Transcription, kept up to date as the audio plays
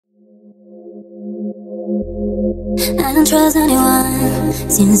Couldn't trust anyone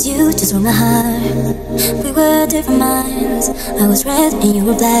since you just broke my heart. We were different minds. I was red and you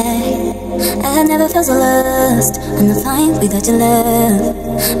were black. I had never felt so lost. I'm not fine without your love,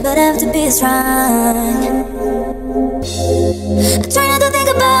 but I have to be strong. I try not to think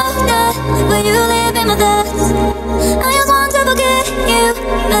about that, but you live in my thoughts. I just want to forget you,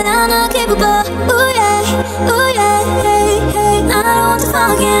 but I'm not capable. Ooh yeah, ooh yeah, hey, hey. I don't want to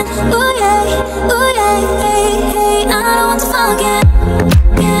fall again. Ooh yeah, ooh yeah, hey, hey. I don't want to fall again.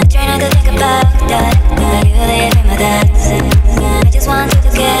 I try not to think about that, but you live in my thoughts. I just want to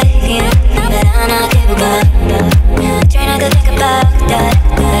forget you, but I'm not capable. I try not to think about that,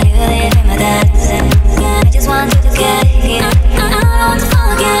 but you live in my thoughts. I just want to forget you. I don't want to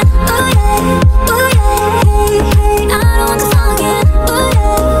fall again. Ooh yeah, ooh yeah, hey, hey. I don't want to fall again. Ooh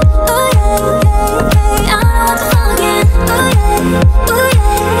yeah, ooh yeah, hey, hey. I don't want to fall again. Ooh yeah, ooh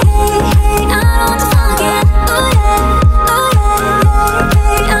yeah, hey, hey. I don't want to fall again. Ooh yeah, ooh yeah, hey,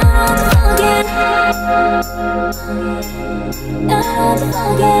 hey. I don't want to fall again. I don't want to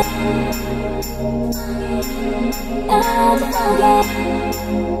fall again. I don't want to fall again.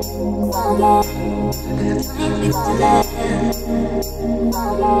 Fall again. I was ready for that.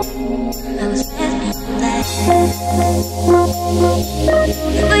 But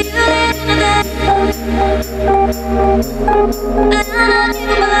you live in that. I don't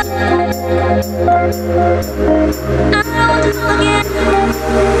give up. I don't want to fall again.